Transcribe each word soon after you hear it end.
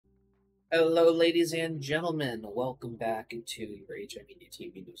Hello, ladies and gentlemen. Welcome back to your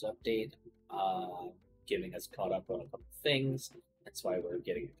HIMediaTV news update. Getting us caught up on a couple things. That's why we're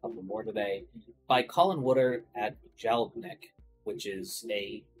getting a couple more today. By Colin Woodard at Jalopnik, which is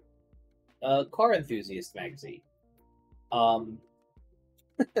a car enthusiast magazine. Um,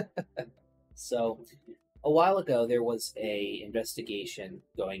 so a while ago, there was a investigation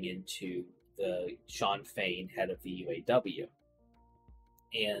going into the Sean Fain, head of the UAW,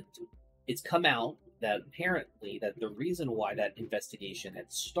 and it's come out that apparently that the reason why that investigation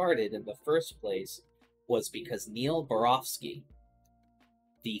had started in the first place was because Neil Barofsky,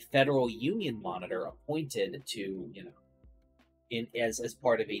 the federal union monitor appointed to, as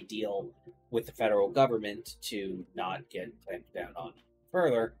part of a deal with the federal government to not get clamped down on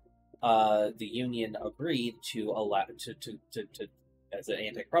further, the union agreed to allow to as an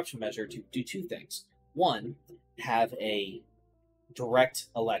anti-corruption measure to do two things. One, have a direct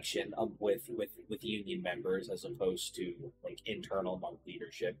election with union members as opposed to like internal monk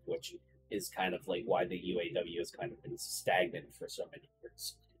leadership, which is kind of like why the UAW has kind of been stagnant for so many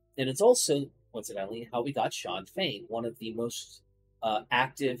years. And it's also, coincidentally, how we got Sean Fain, one of the most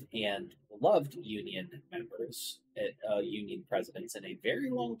active and loved union members, union presidents in a very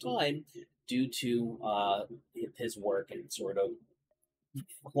long time, due to his work and sort of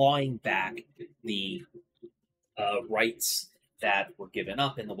clawing back the rights that were given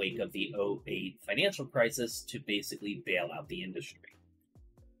up in the wake of the '08 financial crisis to basically bail out the industry.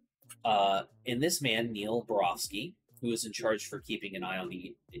 And this man, Neil Barofsky, who is in charge for keeping an eye on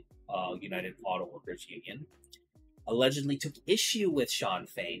the United Auto Workers Union, allegedly took issue with Sean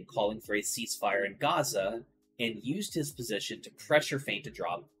Fain calling for a ceasefire in Gaza and used his position to pressure Fain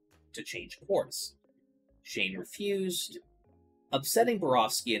to change course. Shane refused, upsetting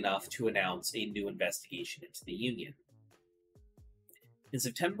Barofsky enough to announce a new investigation into the union. In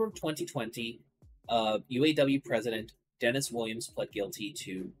September of 2020, UAW President Dennis Williams pled guilty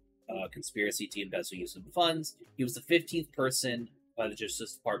to conspiracy to embezzle use of funds. He was the 15th person by the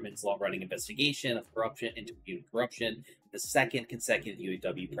Justice Department's long-running investigation of corruption into union corruption, the second consecutive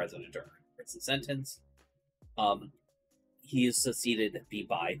UAW president to earn a prison sentence. He is succeeded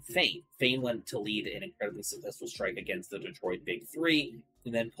by Fain. Fain went to lead an incredibly successful strike against the Detroit Big Three,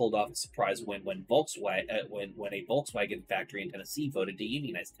 and then pulled off a surprise win when when a Volkswagen factory in Tennessee voted to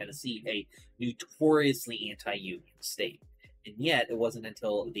unionize Tennessee, a notoriously anti-union state. And yet, it wasn't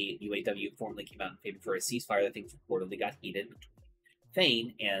until the UAW formally came out in favor for a ceasefire that things reportedly got heated between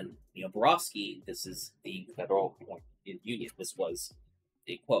Fain and Neil Barofsky. This is the federal union. This was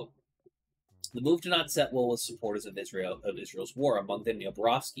a quote. The move did not set well with supporters of Israel's war. Among them, Neil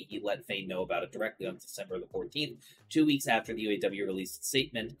Barofsky. He let Fain know about it directly on December the 14th. 2 weeks after the UAW released its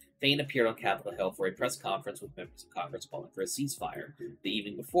statement, Fain appeared on Capitol Hill for a press conference with members of Congress calling for a ceasefire. The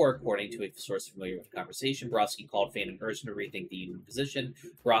evening before, according to a source familiar with the conversation, Barofsky called Fain and urged him to rethink the union position.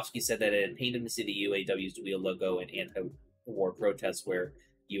 Barofsky said that it had pained him to see the UAW's dual logo in anti-war protests where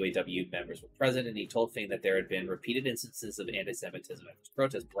UAW members were present, and he told Fain that there had been repeated instances of anti-Semitism at his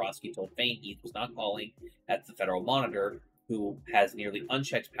protest. Barofsky told Fain he was not calling at the federal monitor, who has nearly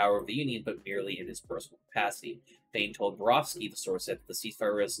unchecked power of the union, but merely in his personal capacity. Fain told Barofsky, the source said, that the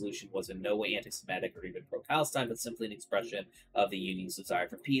ceasefire resolution was in no way anti-Semitic or even pro-Palestine, but simply an expression of the union's desire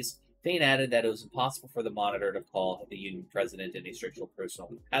for peace. Fain added that it was impossible for the monitor to call the union president in a strictly personal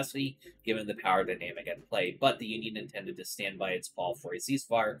capacity, given the power dynamic at play, but the union intended to stand by its call for a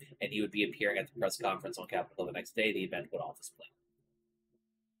ceasefire, and he would be appearing at the press conference on Capitol the next day. The event went off as planned.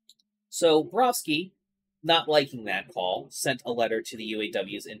 So Barofsky, not liking that call, sent a letter to the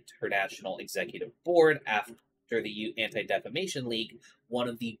UAW's International Executive Board after the Anti-Defamation League, one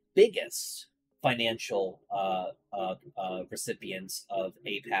of the biggest financial recipients of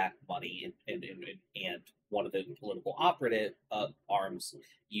APAC money and one of the political operative arms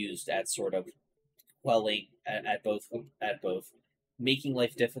used at sort of quelling at both making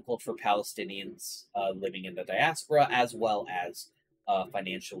life difficult for Palestinians living in the diaspora, as well as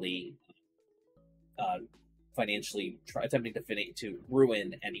financially attempting to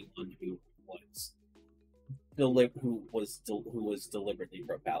ruin anyone who was deliberately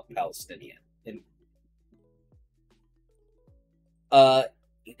pro-Palestinian. And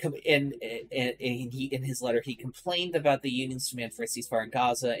he, in his letter, he complained about the union's demand for a ceasefire in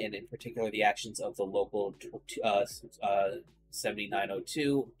Gaza, and in particular the actions of the local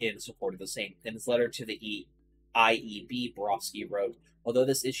 7902 in support of the same. In his letter to the IEB, Barofsky wrote, "Although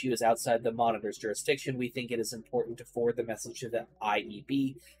this issue is outside the monitor's jurisdiction, we think it is important to forward the message to the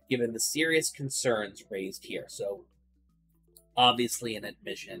IEB, given the serious concerns raised here." So, obviously an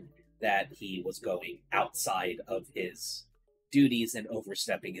admission that he was going outside of his duties and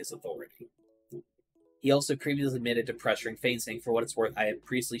overstepping his authority. He also previously admitted to pressuring Fain, saying, "For what it's worth, I had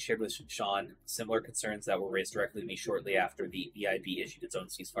previously shared with Sean similar concerns that were raised directly to me shortly after the EIB issued its own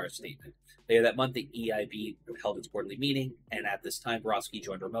ceasefire statement. Later that month, the EIB held its quarterly meeting, and at this time, Brodsky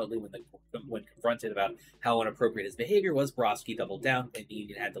joined remotely. When confronted about how inappropriate his behavior was, Brodsky doubled down, and the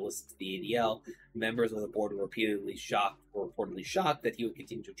union had to listen to the ADL. Members of the board were reportedly shocked that he would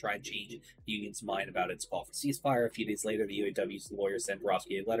continue to try and change the union's mind about its call for ceasefire. A few days later, the UAW's lawyer sent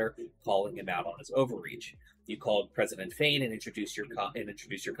Brodsky a letter calling him out on his overreach. You called President Fain and introduced your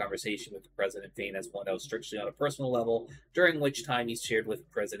conversation with President Fain as one that was strictly on a personal level, during which time you shared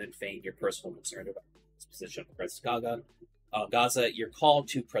with President Fain your personal concern about his position on President Gaza. Your call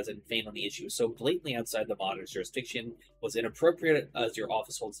to President Fain on the issue was so blatantly outside the monitor's jurisdiction, was inappropriate as your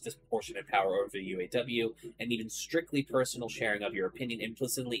office holds disproportionate power over the UAW, and even strictly personal sharing of your opinion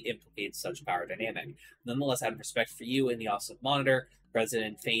implicitly implicates such power dynamic. Nonetheless, out of respect for you and the office of monitor,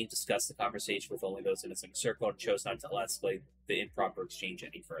 President Fain discussed the conversation with only those in his circle and chose not to escalate the improper exchange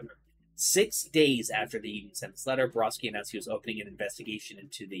any further. 6 days after the union sent this letter, Brodsky announced he was opening an investigation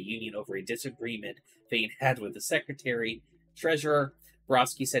into the union over a disagreement Fain had with the secretary treasurer.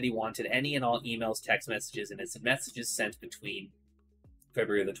 Brodsky said he wanted any and all emails, text messages, and instant messages sent between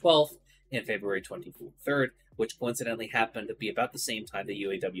February the 12th and February 23rd, which coincidentally happened to be about the same time the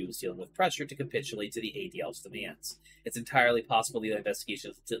UAW was dealing with pressure to capitulate to the ADL's demands. It's entirely possible the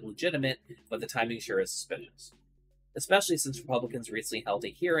investigation is legitimate, but the timing sure is suspicious. Especially since Republicans recently held a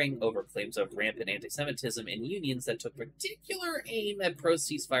hearing over claims of rampant anti-Semitism in unions that took particular aim at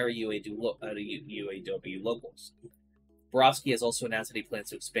pro-ceasefire UAW locals. Brodsky has also announced that he plans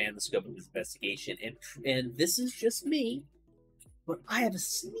to expand the scope of his investigation, and this is just me, but I have a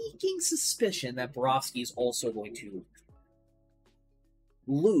sneaking suspicion that Brodsky is also going to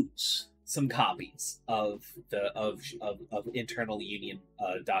lose some copies of internal union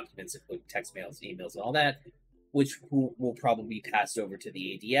documents, including text mails, emails, and all that, which will probably be passed over to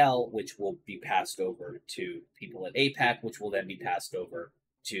the ADL, which will be passed over to people at AIPAC, which will then be passed over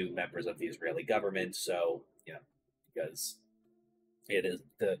to members of the Israeli government. So, because it is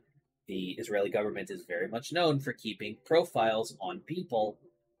the Israeli government is very much known for keeping profiles on people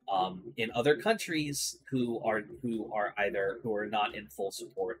in other countries who are not in full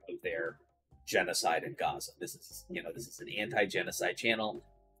support of their genocide in Gaza. This is an anti-genocide channel.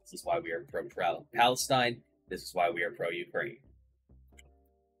 This is why we are pro Palestine. This is why we are pro-Ukraine.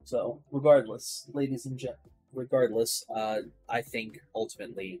 So, regardless, ladies and gentlemen, I think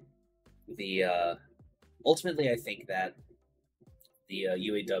ultimately I think that the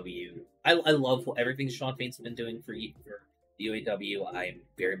UAW. I love everything Sean Fain's been doing for the UAW. I am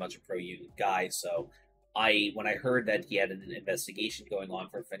very much a pro-union guy. So, when I heard that he had an investigation going on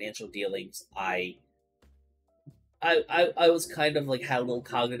for financial dealings, I was kind of had a little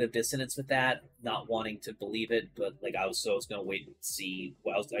cognitive dissonance with that, not wanting to believe it, but I was going to wait and see.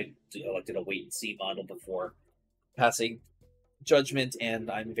 I did a wait and see model before passing judgment, and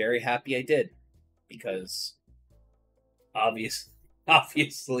I'm very happy I did, because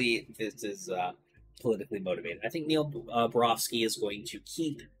obviously this is politically motivated. I think Neil Borofsky is going to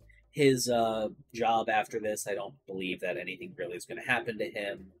keep his job after this. I don't believe that anything really is going to happen to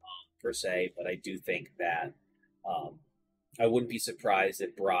him per se, but I do think that I wouldn't be surprised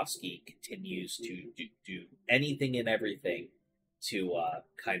if Borofsky continues to do anything and everything to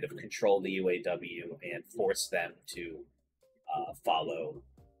kind of control the UAW and force them to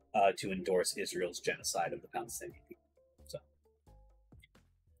to endorse Israel's genocide of the Palestinian people. So,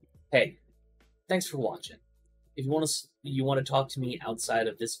 hey, thanks for watching. If you want to talk to me outside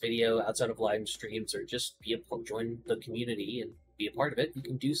of this video, outside of live streams, or just join the community and be a part of it, you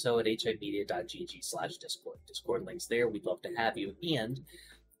can do so at HIMediaTV/Discord. Discord links there. We'd love to have you. And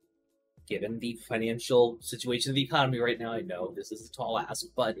given the financial situation of the economy right now, I know this is a tall ask,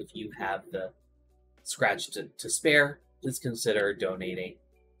 but if you have the scratch to spare, please consider donating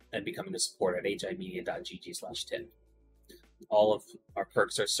and becoming a supporter at HIMedia.gg/tip. All of our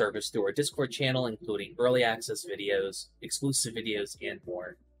perks are serviced through our Discord channel, including early access videos, exclusive videos, and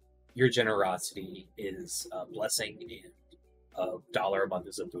more. Your generosity is a blessing, and $1 a month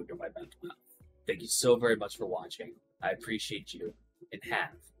is a boon to my mental health. Thank you so very much for watching. I appreciate you, and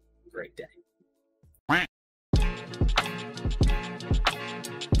have a great day.